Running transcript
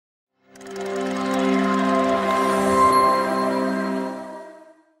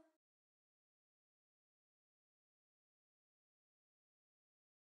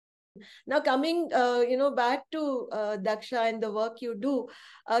Now coming, back to Dhaksha and the work you do,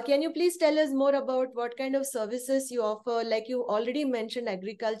 can you please tell us more about what kind of services you offer? Like you already mentioned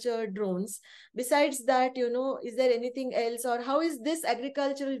agriculture drones. Besides that, is there anything else, or how is this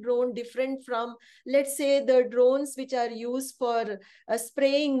agricultural drone different from, let's say, the drones which are used for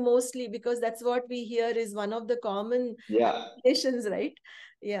spraying mostly, because that's what we hear is one of the common Yeah. applications, right?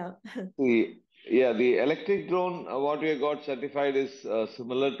 Yeah. The electric drone, what we got certified is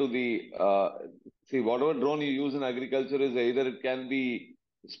similar to whatever drone you use in agriculture is either it can be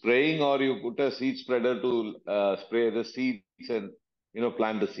spraying or you put a seed spreader to spray the seeds and,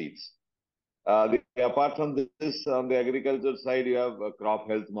 plant the seeds. Apart from this, on the agriculture side, you have crop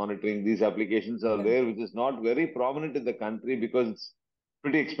health monitoring. These applications are there, which is not very prominent in the country because it's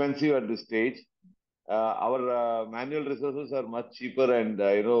pretty expensive at this stage. Our manual resources are much cheaper and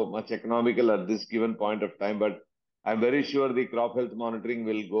much economical at this given point of time. But I'm very sure the crop health monitoring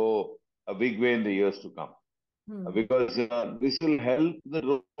will go a big way in the years to come. Because this will help the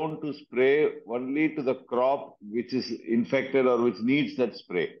drone to spray only to the crop which is infected or which needs that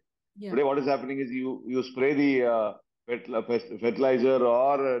spray. Yeah. Today, what is happening is you spray the fertilizer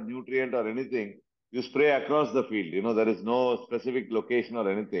or nutrient or anything, you spray across the field. There is no specific location or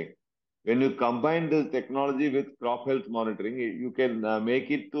anything. When you combine this technology with crop health monitoring, you can make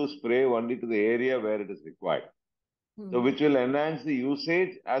it to spray only to the area where it is required. So, which will enhance the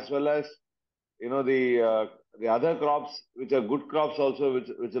usage as well as the other crops, which are good crops also,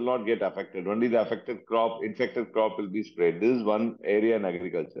 which will not get affected. Only the infected crop will be sprayed. This is one area in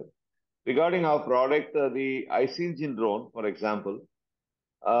agriculture. Regarding our product, the IC engine drone, for example,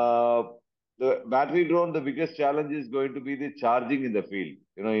 the battery drone, the biggest challenge is going to be the charging in the field.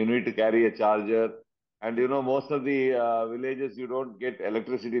 You need to carry a charger, and most of the villages you don't get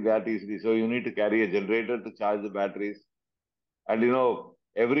electricity that easily, so you need to carry a generator to charge the batteries, and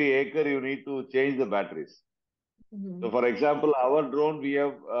every acre you need to change the batteries. So, for example, our drone, we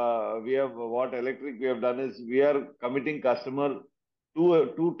have what electric we have done is we are committing customer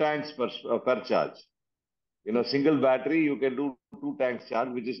two tanks per charge. Single battery, you can do 2 tanks charge,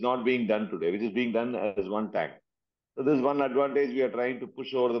 which is not being done today, which is being done as 1 tank. So this is one advantage we are trying to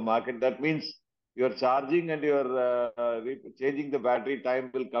push over the market. That means your charging and your changing the battery time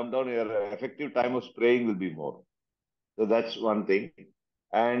will come down. Your effective time of spraying will be more. So that's one thing.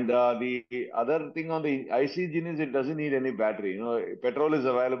 And the other thing on the IC engine is it doesn't need any battery. Petrol is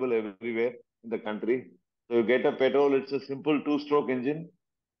available everywhere in the country. So you get a petrol, it's a simple 2-stroke engine,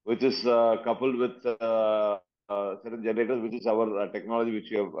 which is coupled with certain generators, which is our technology which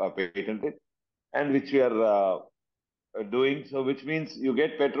we have patented and which we are doing. So, which means you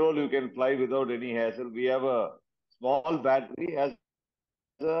get petrol, you can fly without any hassle. We have a small battery as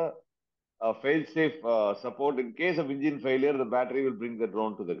a fail-safe support. In case of engine failure, the battery will bring the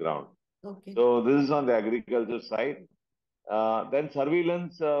drone to the ground. Okay. So, this is on the agriculture side. Then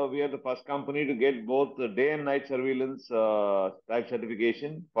surveillance, we are the first company to get both the day and night surveillance type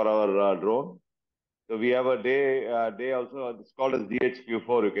certification for our drone. So we have a day also. It's called as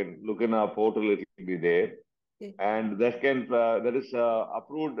DHQ4. You can look in our portal; it will be there, and that is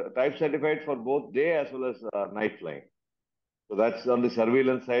approved type certified for both day as well as night flying. So that's on the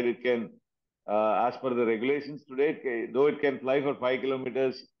surveillance side. It can, as per the regulations today, though it can fly for 5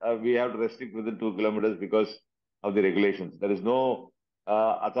 kilometers, we have to restrict within 2 kilometers because of the regulations. There is no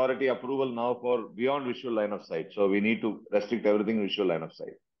authority approval now for beyond visual line of sight. So we need to restrict everything visual line of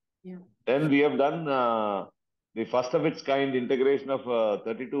sight. Yeah. Then we have done the first of its kind integration of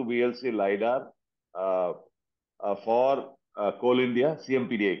 32 BLC LiDAR for Coal India,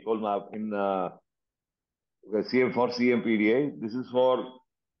 CMPDA, coal map in for CMPDA. This is for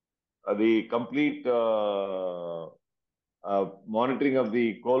the complete monitoring of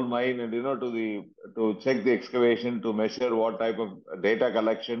the coal mine and to check the excavation, to measure what type of data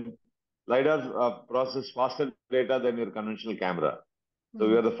collection. LiDAR process faster data than your conventional camera. So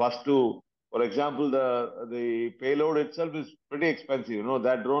we are the first to, for example, the payload itself is pretty expensive.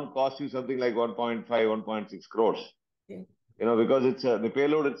 That drone costs you something like 1.5, 1.6 crores. Okay. Because it's the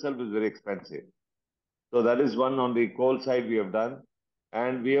payload itself is very expensive. So that is one on the coal side we have done.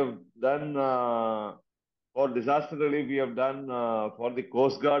 And we have done for disaster relief, we have done for the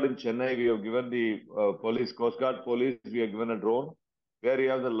Coast Guard in Chennai, we have given the Coast Guard police, we have given a drone where you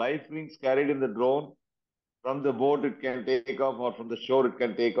have the life rings carried in the drone. From the boat, it can take off, or from the shore, it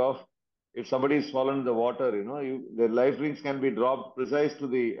can take off. If somebody is fallen in the water, the life rings can be dropped precise to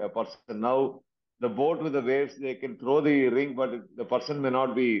the person. Now, the boat with the waves, they can throw the ring, but the person may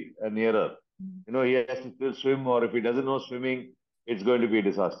not be nearer. He has to still swim, or if he doesn't know swimming, it's going to be a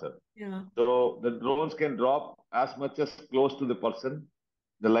disaster. Yeah. So the drones can drop as much as close to the person,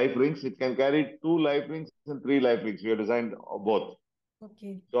 the life rings. It can carry 2 life rings and 3 life rings. We have designed both.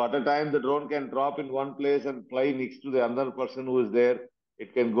 Okay. So at a time, the drone can drop in one place and fly next to the other person who is there.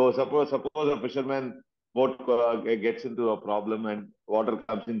 It can go. Suppose a fisherman boat gets into a problem and water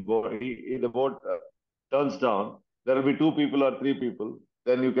comes in boat. The boat turns down. There will be 2 people or 3 people.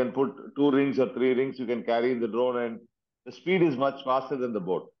 Then you can put 2 rings or 3 rings. You can carry in the drone, and the speed is much faster than the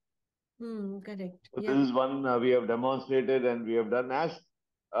boat. Correct. So Yeah. this is one we have demonstrated and we have done. As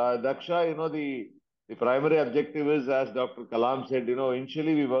Dhaksha, the primary objective is, as Dr. Kalam said,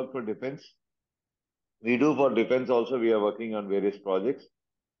 initially we work for defense. We do for defense also. We are working on various projects.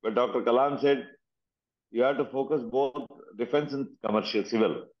 But Dr. Kalam said you have to focus both defense and commercial,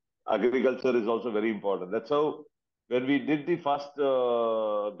 civil. Agriculture is also very important. That's how when we did the first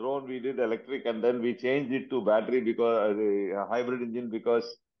drone, we did electric and then we changed it to battery because the hybrid engine because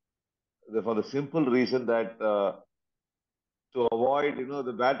for the simple reason that to avoid,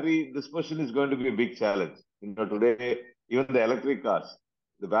 the battery dispersion is going to be a big challenge. Today, even the electric cars,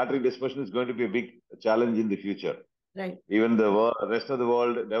 the battery dispersion is going to be a big challenge in the future. Right. Even the rest of the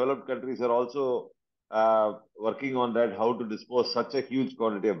world, developed countries are also working on that, how to dispose such a huge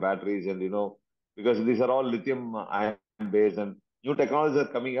quantity of batteries. And, because these are all lithium ion based and new technologies are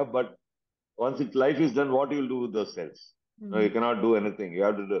coming up. But once its life is done, what you will do with those cells? No, you cannot do anything. You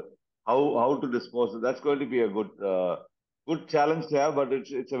have to do how to dispose. That's going to be a good challenge to have, but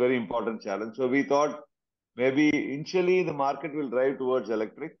it's a very important challenge. So we thought maybe initially the market will drive towards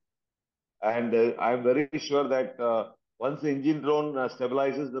electric, and I'm very sure that once the engine drone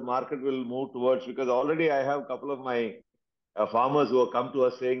stabilizes, the market will move towards, because already I have a couple of my farmers who have come to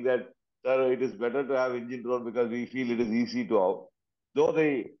us saying that, sir, it is better to have engine drone because we feel it is easy to out. Though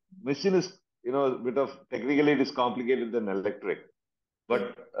the machine is, a bit of technically it is complicated than electric,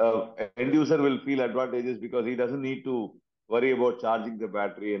 but end user will feel advantages because he doesn't need to worry about charging the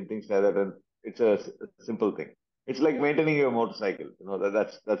battery and things like that. And it's a simple thing. It's like maintaining your motorcycle.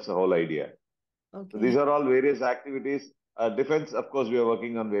 That's the whole idea. So these Okay. are all various activities. Defense, of course, we are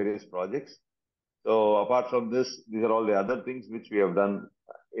working on various projects. So apart from this, these are all the other things which we have done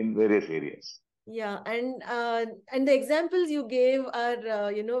in various areas. Yeah, and the examples you gave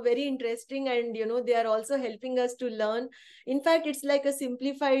are very interesting, and they are also helping us to learn. In fact, it's like a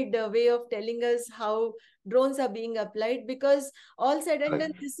simplified way of telling us how drones are being applied, because all said and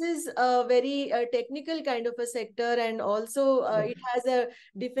done, Right. this is a very technical kind of a sector, and also Right. it has a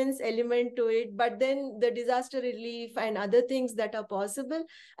defense element to it. But then the disaster relief and other things that are possible,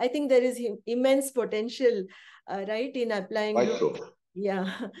 I think there is immense potential, right, in applying Quite drones. so.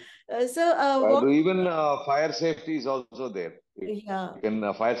 Yeah. What? Even fire safety is also there. Yeah. You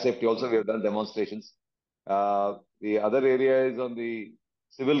can fire safety also. We have done demonstrations. The other area is on the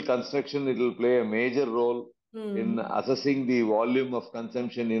civil construction. It will play a major role in Hmm. assessing the volume of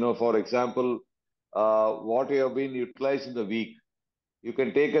consumption. For example, what you have been utilized in the week. You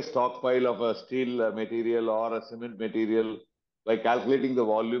can take a stockpile of a steel material or a cement material by calculating the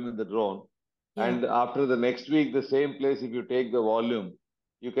volume in the drone. Yeah. And after the next week, the same place, if you take the volume,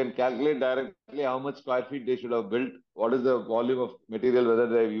 you can calculate directly how much square feet they should have built, what is the volume of material, whether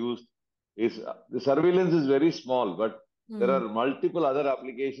they have used. The surveillance is very small, but there are Hmm. multiple other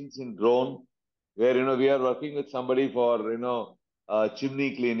applications in drone where we are working with somebody for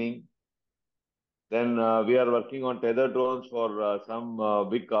chimney cleaning. Then we are working on tether drones for some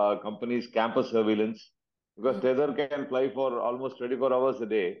big companies' campus surveillance, because Hmm. tether can fly for almost 24 hours a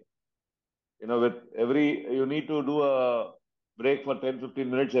day. With you need to do a break for 10-15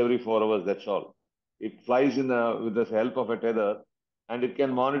 minutes every 4 hours. That's all. It flies with the help of a tether, and it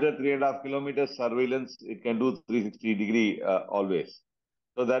can monitor 3.5 kilometers surveillance. It can do 360-degree always.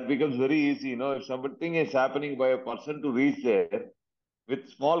 So that becomes very easy. If something is happening by a person to reach there, with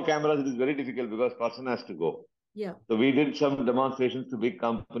small cameras, it is very difficult because person has to go. Yeah. So we did some demonstrations to big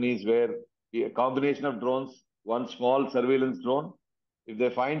companies where a combination of drones, one small surveillance drone. If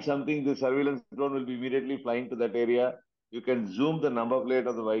they find something, the surveillance drone will be immediately flying to that area. You can zoom the number plate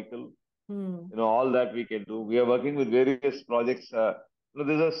of the vehicle. Hmm. All that we can do. We are working with various projects.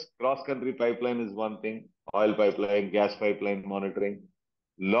 There's a cross-country pipeline is one thing, oil pipeline, gas pipeline monitoring.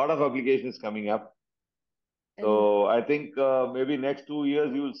 Lot of applications coming up. And So I think maybe next 2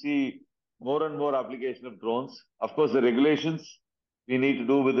 years you will see more and more application of drones. Of course, the regulations we need to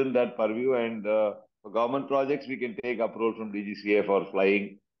do within that purview, and for government projects we can take approval from dgca for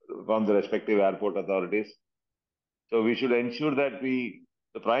flying from the respective airport authorities. So we should ensure that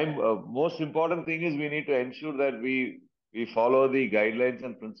most important thing is we need to ensure that we follow the guidelines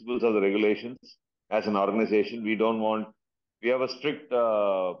and principles of the regulations as an organization. We have a strict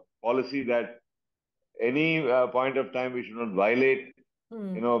policy that any point of time we should not violate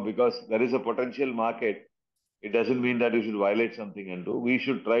because there is a potential market. It doesn't mean that you should violate something and do. We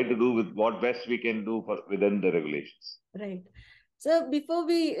should try to do with what best we can do for within the regulations. Right. So before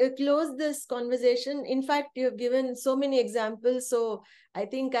we close this conversation, in fact, you have given so many examples. So I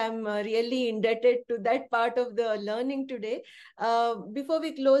think I'm really indebted to that part of the learning today. Before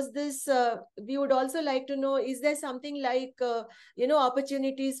we close this, we would also like to know, is there something like,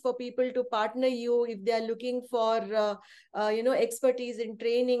 opportunities for people to partner you if they are looking for, expertise in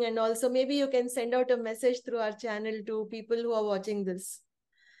training? And also maybe you can send out a message through our channel to people who are watching this.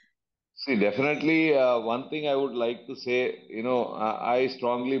 See, definitely, one thing I would like to say, I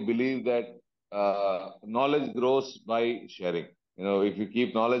strongly believe that knowledge grows by sharing. If you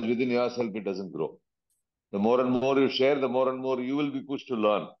keep knowledge within yourself, it doesn't grow. The more and more you share, the more and more you will be pushed to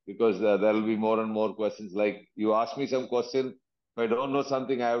learn, because there will be more and more questions. Like you ask me some question, if I don't know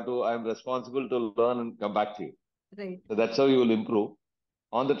something, I'm responsible to learn and come back to you. Right. So that's how you will improve.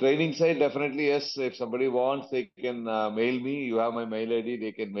 On the training side, definitely, yes. If somebody wants, they can mail me. You have my mail ID.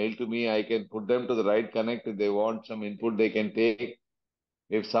 They can mail to me. I can put them to the right connect. If they want some input, they can take.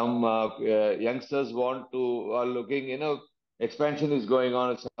 If some youngsters want to are looking, expansion is going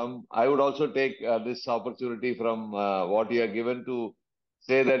on. I would also take this opportunity from what you are given to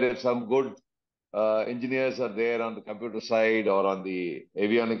say that if some good engineers are there on the computer side or on the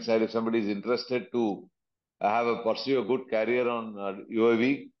avionics side, if somebody is interested to pursue a good career on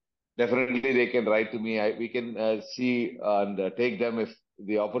UAV, definitely they can write to me. We can see and take them if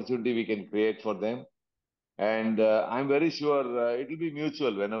the opportunity we can create for them. And I'm very sure it will be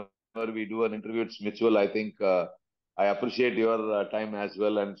mutual. Whenever we do an interview, it's mutual. I think I appreciate your time as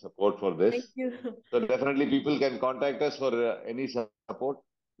well and support for this. Thank you. So definitely people can contact us for any support.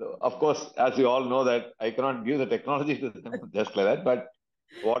 So of course, as you all know that I cannot give the technology to them just like that, but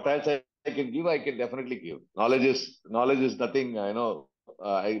what else I can give, I can definitely give. Knowledge is nothing.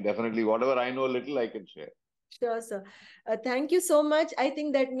 I definitely, whatever I know little, I can share. Sure, sir. Thank you so much. I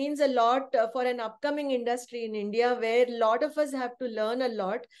think that means a lot for an upcoming industry in India where a lot of us have to learn a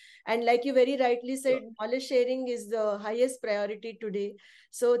lot. And like you very rightly said, Sure. knowledge sharing is the highest priority today.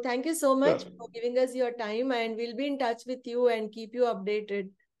 So thank you so much Sure. for giving us your time, and we'll be in touch with you and keep you updated.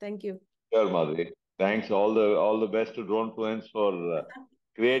 Thank you. Sure, Madhuri. Thanks. All the best to Drone Fluence for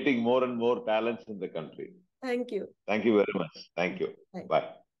creating more and more talents in the country. Thank you. Thank you very much. Thank you. Bye. Bye.